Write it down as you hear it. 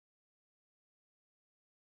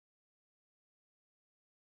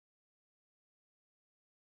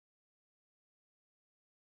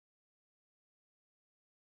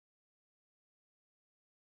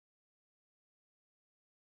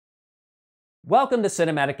Welcome to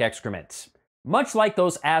Cinematic Excrement. Much like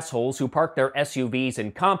those assholes who park their SUVs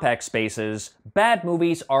in compact spaces, bad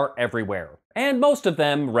movies are everywhere, and most of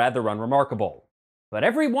them rather unremarkable. But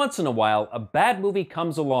every once in a while, a bad movie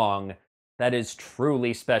comes along that is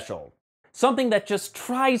truly special. Something that just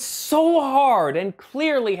tries so hard and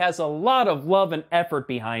clearly has a lot of love and effort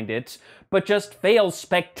behind it, but just fails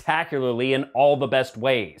spectacularly in all the best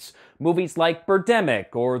ways. Movies like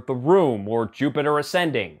Birdemic, or The Room, or Jupiter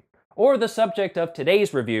Ascending. Or the subject of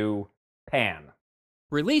today's review, Pan.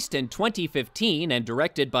 Released in 2015 and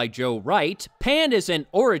directed by Joe Wright, Pan is an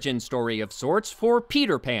origin story of sorts for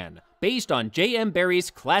Peter Pan, based on J.M. Barrie's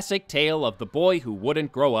classic tale of the boy who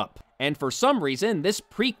wouldn't grow up. And for some reason, this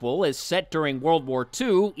prequel is set during World War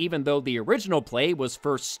II, even though the original play was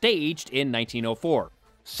first staged in 1904.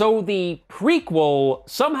 So the prequel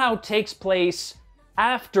somehow takes place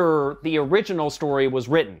after the original story was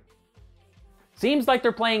written. Seems like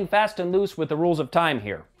they're playing fast and loose with the rules of time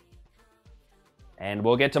here. And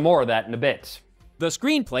we'll get to more of that in a bit. The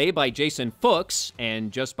screenplay by Jason Fuchs,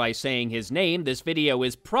 and just by saying his name, this video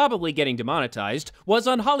is probably getting demonetized, was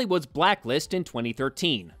on Hollywood's Blacklist in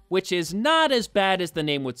 2013, which is not as bad as the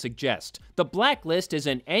name would suggest. The Blacklist is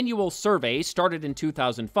an annual survey started in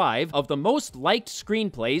 2005 of the most liked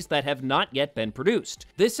screenplays that have not yet been produced.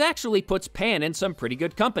 This actually puts Pan in some pretty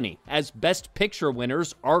good company, as Best Picture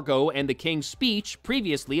winners Argo and The King's Speech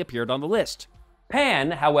previously appeared on the list.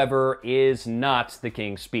 Pan, however, is not The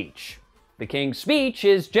King's Speech. The King's Speech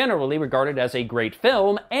is generally regarded as a great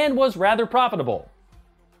film and was rather profitable.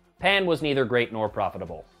 Pan was neither great nor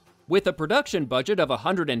profitable. With a production budget of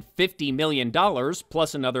 $150 million,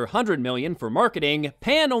 plus another $100 million for marketing,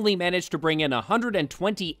 Pan only managed to bring in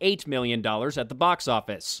 $128 million at the box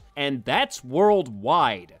office. And that's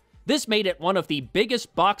worldwide. This made it one of the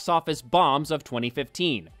biggest box office bombs of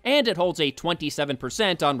 2015, and it holds a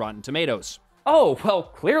 27% on Rotten Tomatoes. Oh, well,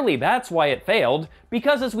 clearly that's why it failed,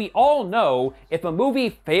 because as we all know, if a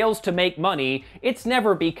movie fails to make money, it's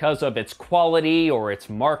never because of its quality, or its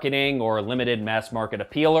marketing, or limited mass market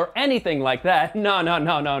appeal, or anything like that.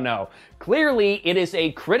 No. Clearly, it is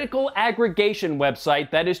a critical aggregation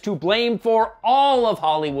website that is to blame for all of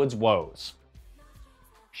Hollywood's woes.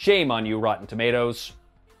 Shame on you, Rotten Tomatoes.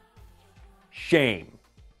 Shame.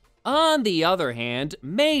 On the other hand,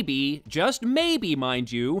 maybe, just maybe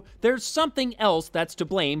mind you, there's something else that's to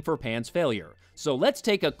blame for Pan's failure. So let's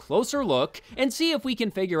take a closer look and see if we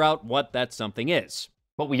can figure out what that something is.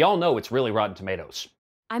 But we all know it's really Rotten Tomatoes.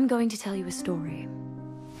 I'm going to tell you a story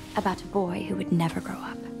about a boy who would never grow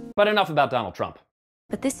up. But enough about Donald Trump.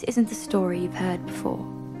 But this isn't the story you've heard before.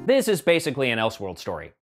 This is basically an Elseworld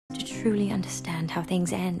story. To truly understand how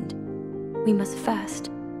things end, we must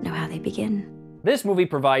first know how they begin. This movie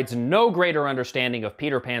provides no greater understanding of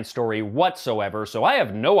Peter Pan's story whatsoever, so I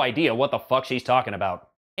have no idea what the fuck she's talking about.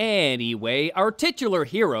 Anyway, our titular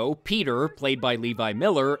hero, Peter, played by Levi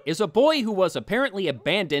Miller, is a boy who was apparently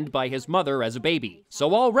abandoned by his mother as a baby.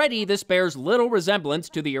 So already this bears little resemblance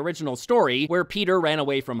to the original story, where Peter ran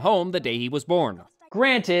away from home the day he was born.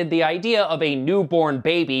 Granted, the idea of a newborn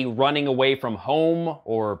baby running away from home,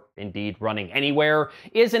 or indeed running anywhere,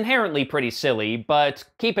 is inherently pretty silly, but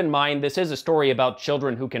keep in mind this is a story about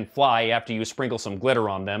children who can fly after you sprinkle some glitter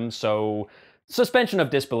on them, so suspension of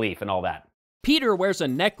disbelief and all that. Peter wears a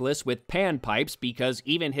necklace with panpipes because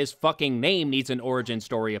even his fucking name needs an origin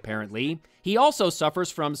story, apparently. He also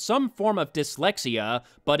suffers from some form of dyslexia,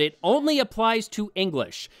 but it only applies to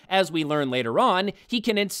English. As we learn later on, he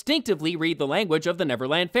can instinctively read the language of the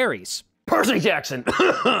Neverland fairies. Percy Jackson!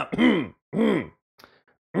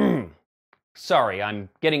 Sorry, I'm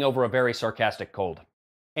getting over a very sarcastic cold.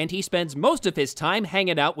 And he spends most of his time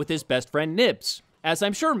hanging out with his best friend Nibs. As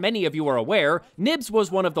I'm sure many of you are aware, Nibs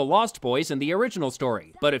was one of the Lost Boys in the original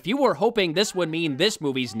story. But if you were hoping this would mean this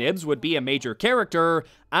movie's Nibs would be a major character,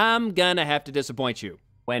 I'm gonna have to disappoint you.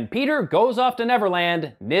 When Peter goes off to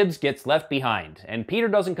Neverland, Nibs gets left behind, and Peter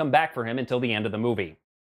doesn't come back for him until the end of the movie.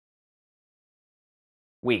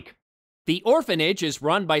 Weak. The orphanage is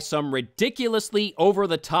run by some ridiculously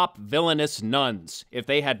over-the-top villainous nuns. If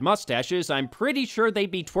they had mustaches, I'm pretty sure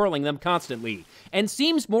they'd be twirling them constantly. And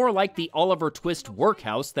seems more like the Oliver Twist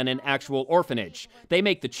workhouse than an actual orphanage. They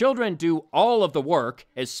make the children do all of the work,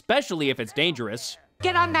 especially if it's dangerous.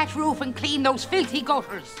 Get on that roof and clean those filthy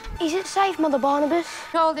gutters. Is it safe, Mother Barnabas?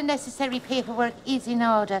 All the necessary paperwork is in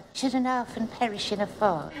order, should an orphan perish in a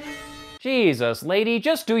fall. Jesus, lady,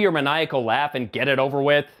 just do your maniacal laugh and get it over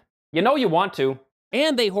with. You know you want to.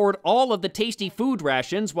 And they hoard all of the tasty food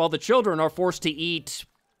rations while the children are forced to eat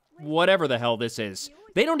whatever the hell this is.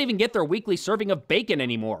 They don't even get their weekly serving of bacon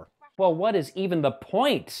anymore. Well, what is even the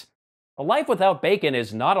point? A life without bacon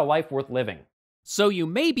is not a life worth living. So you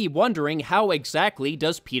may be wondering, how exactly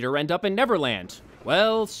does Peter end up in Neverland?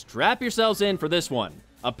 Well, strap yourselves in for this one.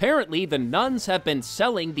 Apparently, the nuns have been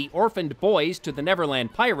selling the orphaned boys to the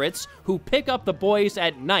Neverland pirates, who pick up the boys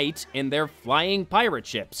at night in their flying pirate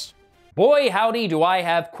ships. Boy, howdy, do I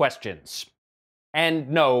have questions. And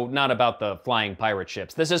no, not about the flying pirate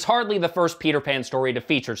ships. This is hardly the first Peter Pan story to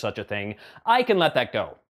feature such a thing. I can let that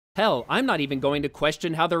go. Hell, I'm not even going to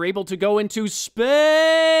question how they're able to go into space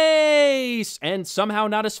and somehow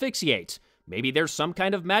not asphyxiate. Maybe there's some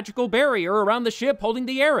kind of magical barrier around the ship holding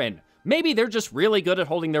the air in. Maybe they're just really good at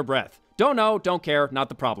holding their breath. Don't know, don't care, not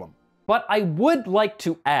the problem. But I would like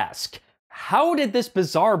to ask, how did this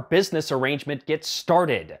bizarre business arrangement get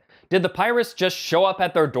started? Did the pirates just show up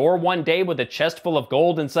at their door one day with a chest full of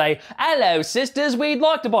gold and say, "Hello, sisters, we'd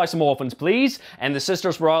like to buy some orphans, please"? And the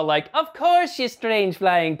sisters were all like, "Of course, you strange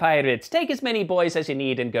flying pirates. Take as many boys as you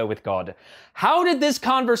need and go with God." How did this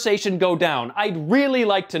conversation go down? I'd really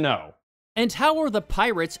like to know. And how are the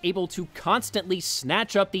pirates able to constantly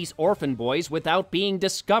snatch up these orphan boys without being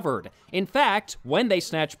discovered? In fact, when they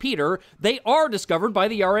snatch Peter, they are discovered by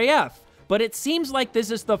the RAF. But it seems like this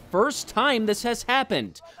is the first time this has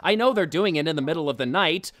happened. I know they're doing it in the middle of the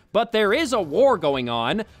night, but there is a war going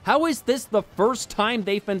on. How is this the first time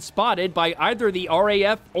they've been spotted by either the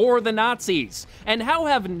RAF or the Nazis? And how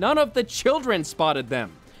have none of the children spotted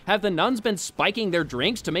them? Have the nuns been spiking their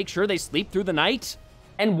drinks to make sure they sleep through the night?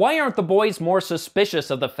 And why aren't the boys more suspicious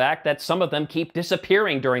of the fact that some of them keep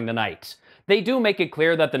disappearing during the night? They do make it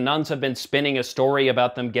clear that the nuns have been spinning a story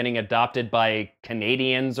about them getting adopted by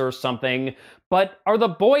Canadians or something, but are the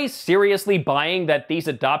boys seriously buying that these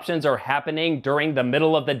adoptions are happening during the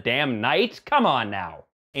middle of the damn night? Come on now.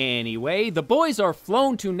 Anyway, the boys are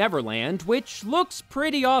flown to Neverland, which looks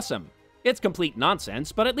pretty awesome. It's complete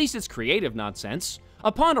nonsense, but at least it's creative nonsense.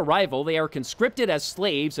 Upon arrival, they are conscripted as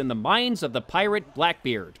slaves in the mines of the pirate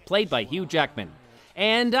Blackbeard, played by Hugh Jackman.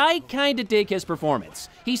 And I kinda dig his performance.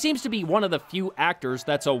 He seems to be one of the few actors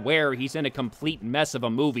that's aware he's in a complete mess of a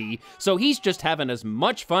movie, so he's just having as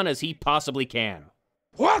much fun as he possibly can.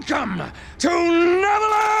 Welcome to Neverland!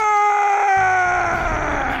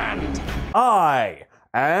 I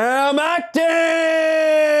am acting!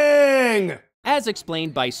 As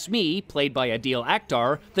explained by Smee, played by Adil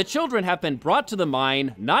Akhtar, the children have been brought to the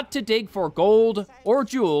mine not to dig for gold, or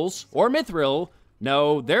jewels, or mithril.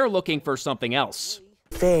 No, they're looking for something else.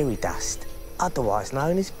 Fairy dust, otherwise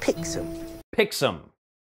known as pixum. Pixum.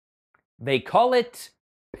 They call it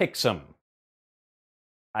Pixum.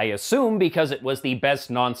 I assume because it was the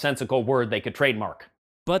best nonsensical word they could trademark.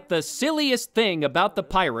 But the silliest thing about the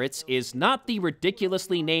pirates is not the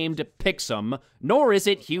ridiculously named Pixum, nor is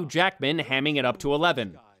it Hugh Jackman hamming it up to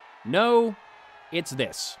 11. No, it's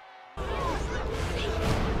this.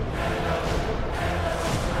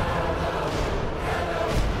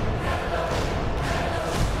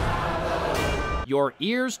 Your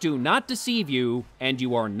ears do not deceive you, and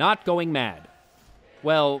you are not going mad.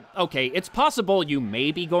 Well, okay, it's possible you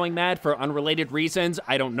may be going mad for unrelated reasons.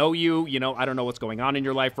 I don't know you, I don't know what's going on in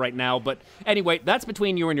your life right now, but anyway, that's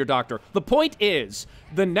between you and your doctor. The point is,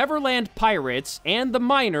 the Neverland pirates and the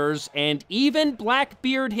miners and even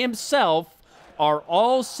Blackbeard himself are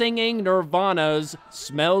all singing Nirvana's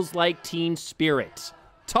 "Smells Like Teen Spirit."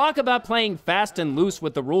 Talk about playing fast and loose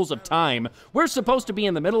with the rules of time. We're supposed to be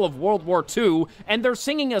in the middle of World War II, and they're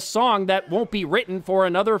singing a song that won't be written for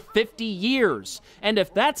another 50 years. And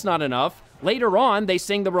if that's not enough, later on they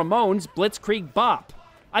sing the Ramones' Blitzkrieg Bop.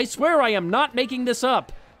 I swear I am not making this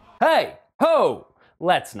up. Hey, ho!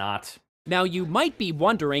 Let's not. Now you might be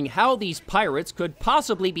wondering how these pirates could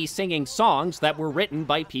possibly be singing songs that were written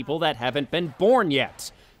by people that haven't been born yet.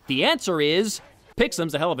 The answer is,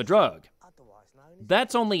 Pixum's a hell of a drug.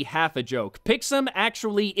 That's only half a joke. Pixum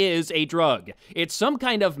actually is a drug. It's some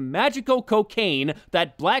kind of magical cocaine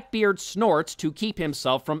that Blackbeard snorts to keep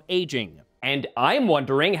himself from aging. And I'm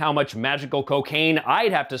wondering how much magical cocaine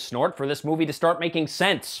I'd have to snort for this movie to start making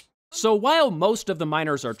sense. So while most of the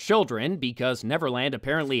miners are children, because Neverland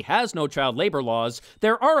apparently has no child labor laws,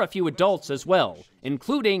 there are a few adults as well,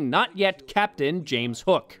 including not yet Captain James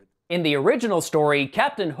Hook. In the original story,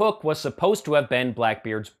 Captain Hook was supposed to have been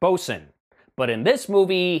Blackbeard's bosun. But in this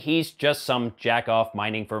movie, he's just some jack-off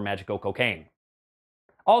mining for magical cocaine.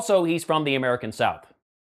 Also, he's from the American South.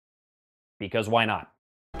 Because why not?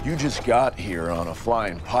 You just got here on a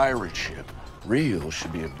flying pirate ship. Real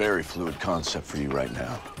should be a very fluid concept for you right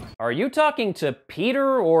now. Are you talking to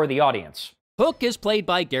Peter or the audience? Hook is played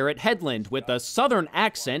by Garrett Hedlund with a southern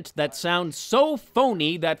accent that sounds so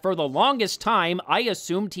phony that for the longest time I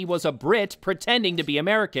assumed he was a Brit pretending to be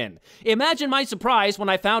American. Imagine my surprise when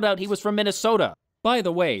I found out he was from Minnesota. By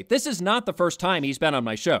the way, this is not the first time he's been on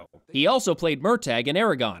my show. He also played Murtagh in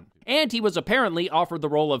Aragon, and he was apparently offered the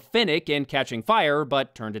role of Finnick in Catching Fire,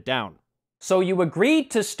 but turned it down. So you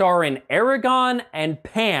agreed to star in Aragon and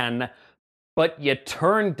Pan, but you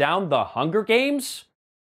turned down the Hunger Games?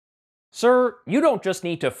 Sir, you don't just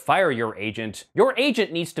need to fire your agent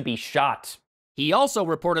needs to be shot. He also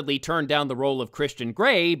reportedly turned down the role of Christian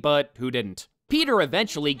Grey, but who didn't? Peter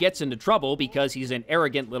eventually gets into trouble because he's an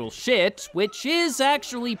arrogant little shit, which is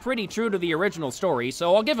actually pretty true to the original story,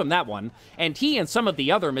 so I'll give him that one. And he and some of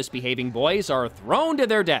the other misbehaving boys are thrown to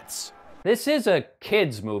their deaths. This is a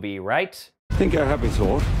kids movie, right? Think I have it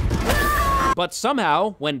all. But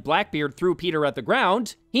somehow, when Blackbeard threw Peter at the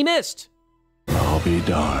ground, he missed. I'll be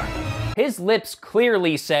darned. His lips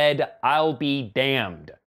clearly said, "I'll be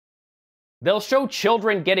damned." They'll show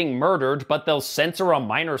children getting murdered, but they'll censor a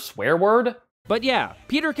minor swear word? But yeah,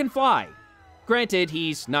 Peter can fly. Granted,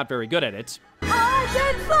 he's not very good at it. I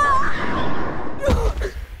can fly!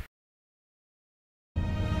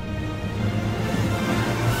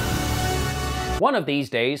 One of these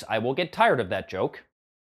days, I will get tired of that joke.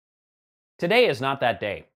 Today is not that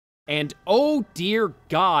day. And oh dear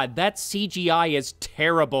God, that CGI is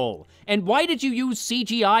terrible. And why did you use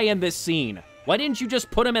CGI in this scene? Why didn't you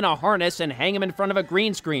just put him in a harness and hang him in front of a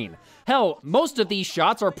green screen? Hell, most of these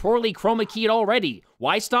shots are poorly chroma keyed already.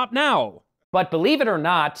 Why stop now? But believe it or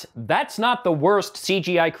not, that's not the worst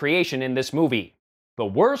CGI creation in this movie. The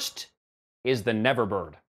worst is the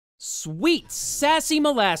Neverbird. Sweet sassy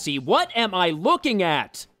molassie, what am I looking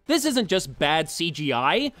at? This isn't just bad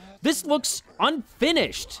CGI. This looks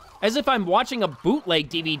unfinished. As if I'm watching a bootleg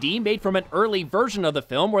DVD made from an early version of the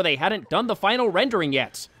film where they hadn't done the final rendering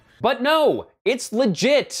yet. But no, it's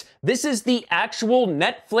legit. This is the actual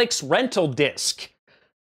Netflix rental disc.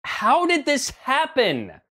 How did this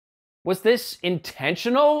happen? Was this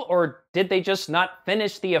intentional, or did they just not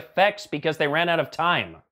finish the effects because they ran out of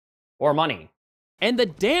time? Or money? And the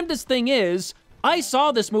damnedest thing is, I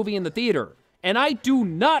saw this movie in the theater, and I do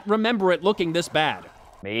not remember it looking this bad.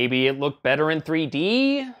 Maybe it looked better in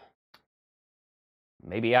 3D?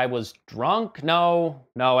 Maybe I was drunk? No,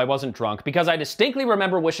 I wasn't drunk, because I distinctly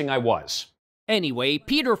remember wishing I was. Anyway,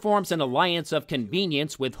 Peter forms an alliance of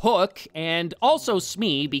convenience with Hook, and also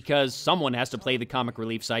Smee, because someone has to play the comic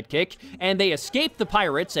relief sidekick, and they escape the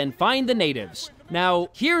pirates and find the natives. Now,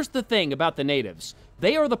 here's the thing about the natives.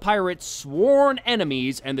 They are the pirates' sworn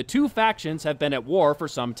enemies, and the two factions have been at war for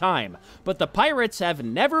some time. But the pirates have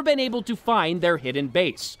never been able to find their hidden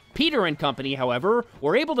base. Peter and company, however,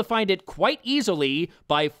 were able to find it quite easily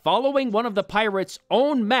by following one of the pirates'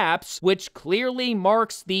 own maps, which clearly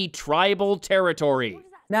marks the tribal territory.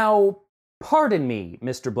 Now, pardon me,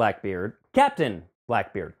 Mr. Blackbeard, Captain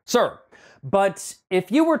Blackbeard, sir, but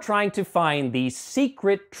if you were trying to find the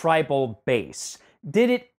secret tribal base,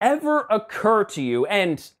 did it ever occur to you,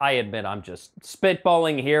 and I admit I'm just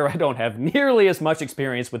spitballing here, I don't have nearly as much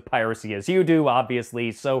experience with piracy as you do,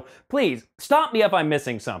 obviously, so please, stop me if I'm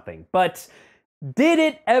missing something, but did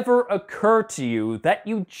it ever occur to you that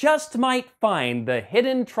you just might find the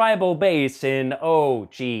hidden tribal base in, oh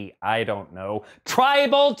gee, I don't know,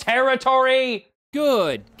 tribal territory?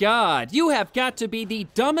 Good God, you have got to be the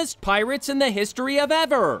dumbest pirates in the history of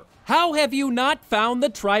ever! How have you not found the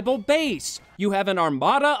tribal base? You have an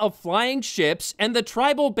armada of flying ships, and the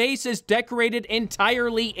tribal base is decorated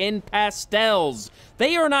entirely in pastels.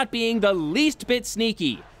 They are not being the least bit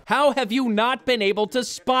sneaky. How have you not been able to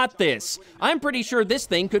spot this? I'm pretty sure this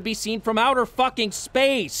thing could be seen from outer fucking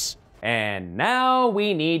space. And now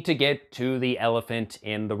we need to get to the elephant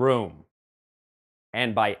in the room.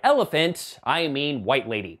 And by elephant, I mean white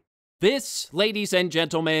lady. This, ladies and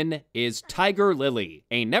gentlemen, is Tiger Lily,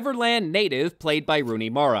 a Neverland native played by Rooney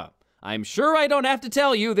Mara. I'm sure I don't have to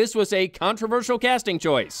tell you this was a controversial casting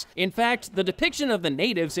choice. In fact, the depiction of the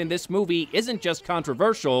natives in this movie isn't just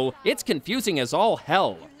controversial, it's confusing as all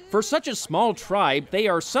hell. For such a small tribe, they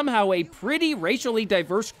are somehow a pretty racially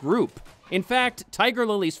diverse group. In fact, Tiger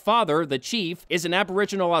Lily's father, the chief, is an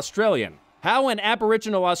Aboriginal Australian. How an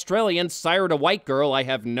Aboriginal Australian sired a white girl, I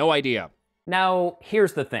have no idea. Now,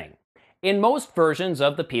 here's the thing. In most versions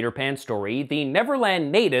of the Peter Pan story, the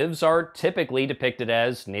Neverland natives are typically depicted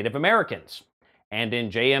as Native Americans. And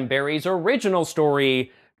in J.M. Barrie's original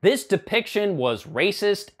story, this depiction was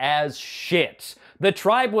racist as shit. The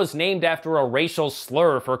tribe was named after a racial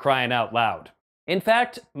slur, for crying out loud. In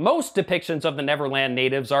fact, most depictions of the Neverland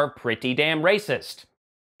natives are pretty damn racist.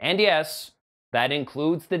 And yes, that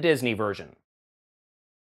includes the Disney version.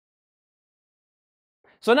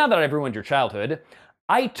 So now that I've ruined your childhood,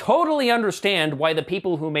 I totally understand why the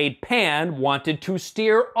people who made Pan wanted to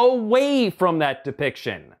steer away from that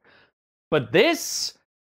depiction. But this?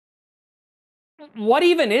 What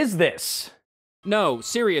even is this? No,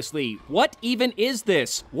 seriously, what even is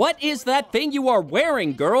this? What is that thing you are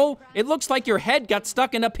wearing, girl? It looks like your head got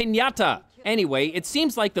stuck in a piñata. Anyway, it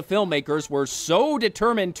seems like the filmmakers were so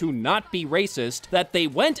determined to not be racist that they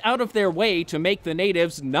went out of their way to make the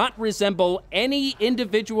natives not resemble any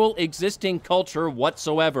individual existing culture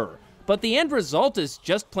whatsoever. But the end result is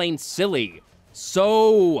just plain silly.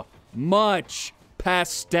 So much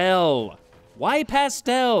pastel. Why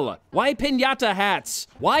pastel? Why piñata hats?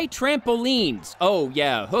 Why trampolines? Oh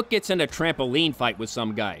yeah, Hook gets in a trampoline fight with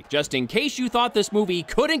some guy, just in case you thought this movie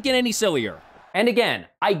couldn't get any sillier. And again,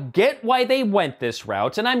 I get why they went this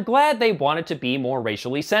route, and I'm glad they wanted to be more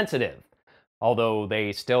racially sensitive. Although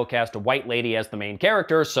they still cast a white lady as the main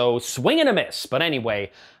character, so swing and a miss. But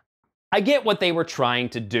anyway, I get what they were trying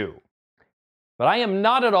to do. But I am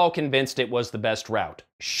not at all convinced it was the best route.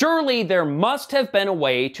 Surely there must have been a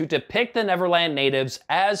way to depict the Neverland natives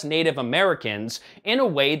as Native Americans in a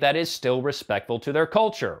way that is still respectful to their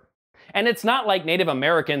culture. And it's not like Native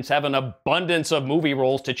Americans have an abundance of movie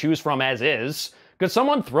roles to choose from as is. Could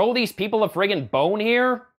someone throw these people a friggin' bone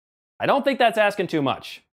here? I don't think that's asking too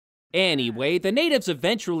much. Anyway, the natives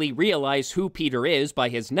eventually realize who Peter is by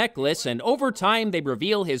his necklace, and over time they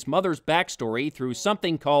reveal his mother's backstory through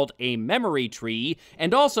something called a memory tree,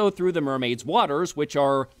 and also through the mermaid's waters, which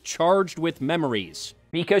are charged with memories.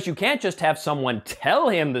 Because you can't just have someone tell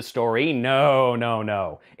him the story. No, no,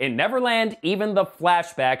 no. In Neverland, even the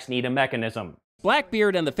flashbacks need a mechanism.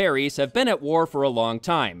 Blackbeard and the fairies have been at war for a long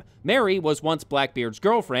time. Mary was once Blackbeard's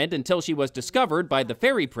girlfriend until she was discovered by the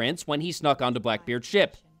fairy prince when he snuck onto Blackbeard's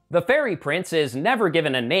ship. The fairy prince is never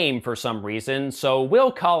given a name for some reason, so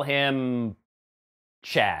we'll call him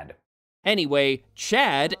Chad. Anyway,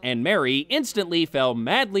 Chad and Mary instantly fell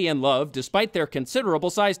madly in love despite their considerable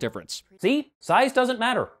size difference. See? Size doesn't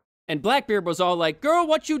matter. And Blackbeard was all like, "Girl,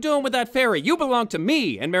 what you doing with that fairy? You belong to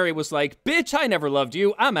me." And Mary was like, "Bitch, I never loved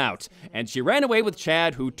you. I'm out." And she ran away with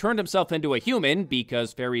Chad, who turned himself into a human,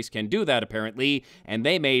 because fairies can do that apparently, and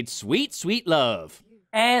they made sweet, sweet love.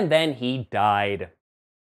 And then he died.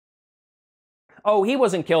 Oh, he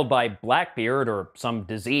wasn't killed by Blackbeard or some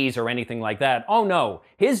disease or anything like that. Oh no,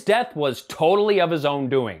 his death was totally of his own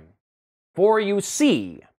doing. For you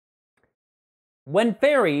see, when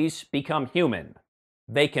fairies become human,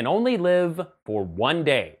 they can only live for 1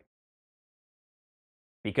 day.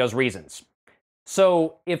 Because reasons.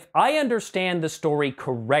 So, if I understand the story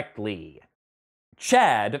correctly,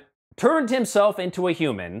 Chad turned himself into a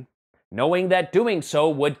human, knowing that doing so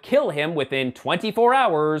would kill him within 24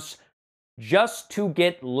 hours, just to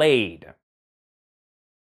get laid.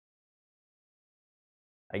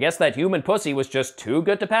 I guess that human pussy was just too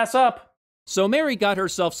good to pass up. So Mary got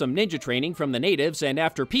herself some ninja training from the natives, and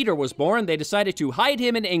after Peter was born, they decided to hide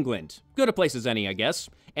him in England. Good a place as any, I guess.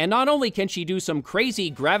 And not only can she do some crazy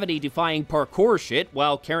gravity-defying parkour shit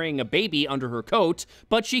while carrying a baby under her coat,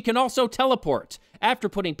 but she can also teleport. After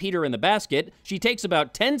putting Peter in the basket, she takes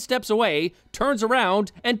about 10 steps away, turns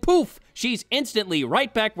around, and poof, she's instantly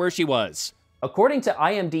right back where she was. According to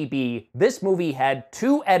IMDb, this movie had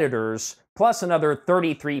 2 editors, plus another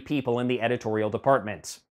 33 people in the editorial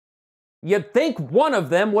department. You'd think one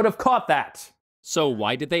of them would have caught that. So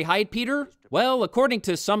why did they hide Peter? Well, according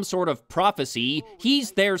to some sort of prophecy,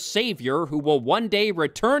 he's their savior who will one day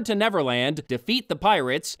return to Neverland, defeat the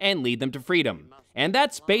pirates, and lead them to freedom. And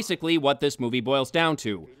that's basically what this movie boils down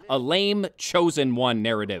to, a lame chosen one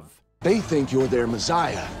narrative. They think you're their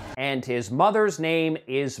messiah. And his mother's name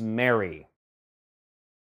is Mary.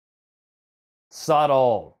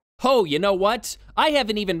 Subtle. Oh, you know what? I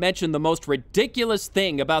haven't even mentioned the most ridiculous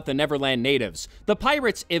thing about the Neverland natives. The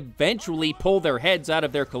pirates eventually pull their heads out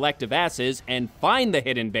of their collective asses and find the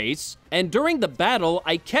hidden base. And during the battle,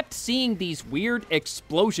 I kept seeing these weird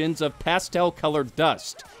explosions of pastel-colored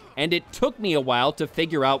dust. And it took me a while to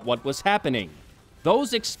figure out what was happening.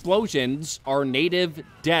 Those explosions are native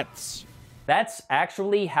deaths. That's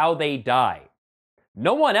actually how they die.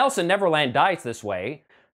 No one else in Neverland dies this way.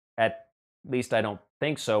 At least I don't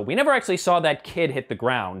think so. We never actually saw that kid hit the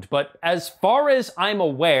ground, but as far as I'm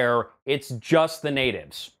aware, it's just the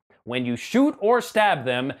natives. When you shoot or stab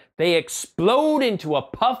them, they explode into a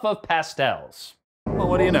puff of pastels. Well,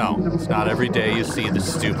 what do you know? It's not every day you see the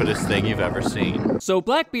stupidest thing you've ever seen. So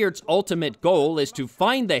Blackbeard's ultimate goal is to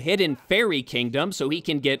find the hidden fairy kingdom so he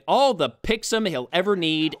can get all the pixum he'll ever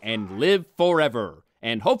need and live forever,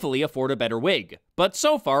 and hopefully afford a better wig. But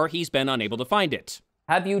so far, he's been unable to find it.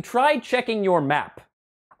 Have you tried checking your map?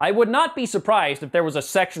 I would not be surprised if there was a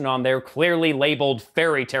section on there clearly labeled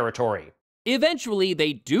fairy territory. Eventually,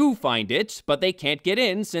 they do find it, but they can't get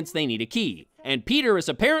in since they need a key. and Peter is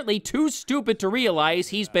apparently too stupid to realize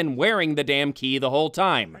he's been wearing the damn key the whole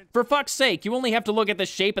time. For fuck's sake, you only have to look at the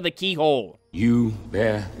shape of the keyhole. You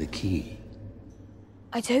bear the key.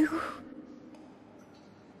 I do.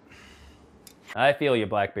 I feel you,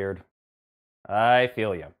 Blackbeard. I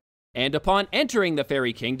feel you. And upon entering the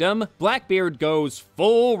fairy kingdom, Blackbeard goes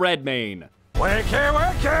full Redmayne. Wakey,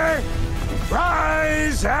 wakey!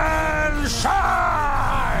 Rise and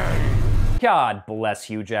shine! God bless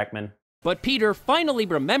you, Jackman. But Peter finally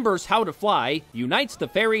remembers how to fly, unites the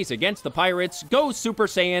fairies against the pirates, goes Super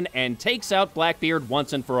Saiyan, and takes out Blackbeard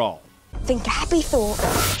once and for all. Think a happy thought.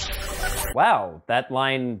 Wow, that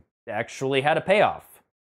line actually had a payoff.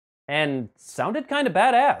 And sounded kind of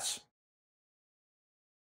badass.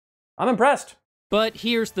 I'm impressed. But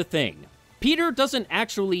here's the thing. Peter doesn't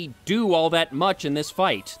actually do all that much in this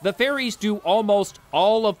fight. The fairies do almost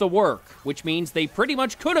all of the work, which means they pretty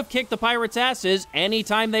much could have kicked the pirates' asses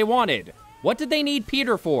anytime they wanted. What did they need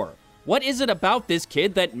Peter for? What is it about this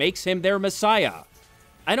kid that makes him their messiah?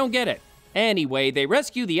 I don't get it. Anyway, they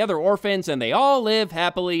rescue the other orphans and they all live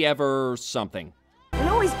happily ever something. We'll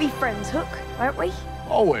always be friends, Hook, won't we?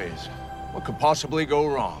 Always. What could possibly go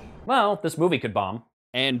wrong? Well, this movie could bomb.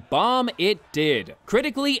 And bomb it did.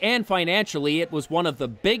 Critically and financially, it was one of the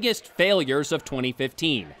biggest failures of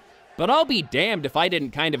 2015. But I'll be damned if I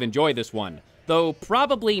didn't kind of enjoy this one. Though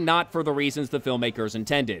probably not for the reasons the filmmakers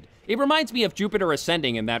intended. It reminds me of Jupiter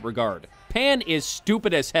Ascending in that regard. Pan is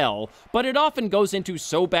stupid as hell, but it often goes into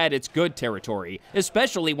so bad it's good territory,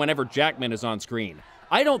 especially whenever Jackman is on screen.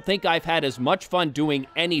 I don't think I've had as much fun doing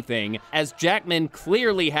anything as Jackman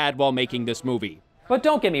clearly had while making this movie. But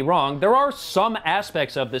don't get me wrong, there are some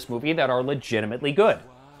aspects of this movie that are legitimately good.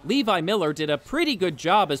 Levi Miller did a pretty good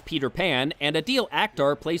job as Peter Pan, and Adil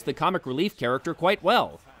Akhtar plays the comic relief character quite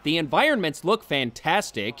well. The environments look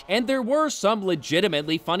fantastic, and there were some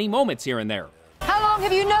legitimately funny moments here and there. How long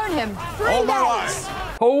have you known him? 3 All my days.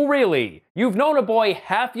 life. Oh really? You've known a boy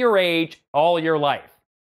half your age all your life.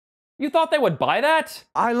 You thought they would buy that?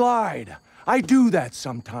 I lied. I do that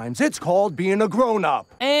sometimes. It's called being a grown-up.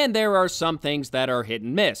 And there are some things that are hit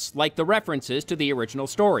and miss, like the references to the original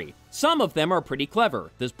story. Some of them are pretty clever.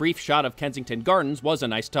 This brief shot of Kensington Gardens was a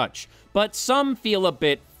nice touch, but some feel a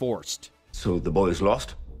bit forced. So the boy is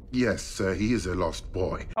lost? Yes, he is a lost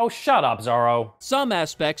boy. Oh, shut up, Zorro. Some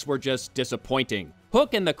aspects were just disappointing.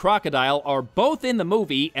 Hook and the crocodile are both in the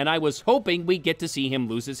movie, and I was hoping we'd get to see him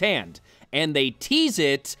lose his hand. And they tease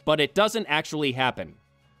it, but it doesn't actually happen.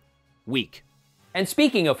 Weak. And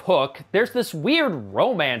speaking of Hook, there's this weird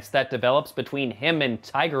romance that develops between him and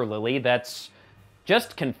Tiger Lily that's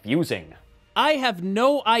just confusing. I have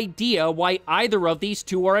no idea why either of these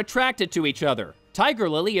two are attracted to each other. Tiger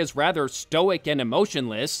Lily is rather stoic and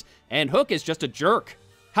emotionless, and Hook is just a jerk.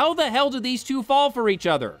 How the hell do these two fall for each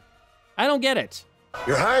other? I don't get it.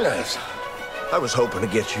 Your Highness, I was hoping to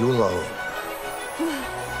get you alone.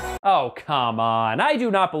 Oh, come on. I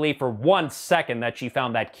do not believe for 1 second that she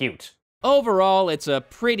found that cute. Overall, it's a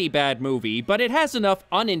pretty bad movie, but it has enough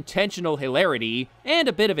unintentional hilarity, and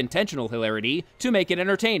a bit of intentional hilarity, to make it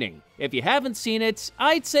entertaining. If you haven't seen it,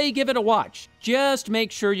 I'd say give it a watch. Just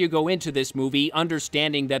make sure you go into this movie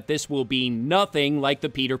understanding that this will be nothing like the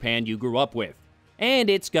Peter Pan you grew up with. And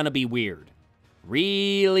it's gonna be weird.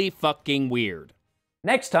 Really fucking weird.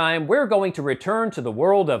 Next time, we're going to return to the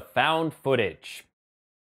world of found footage.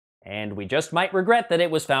 And we just might regret that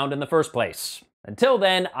it was found in the first place. Until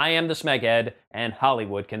then, I am the Smeghead, and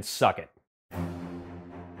Hollywood can suck it.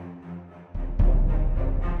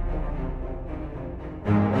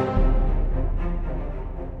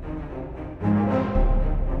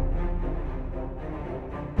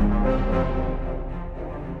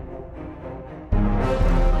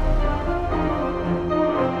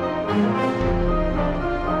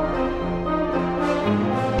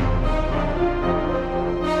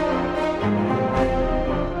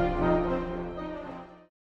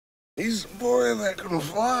 He's a boy that can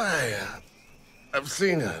fly. I've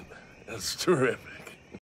seen it. It's terrific.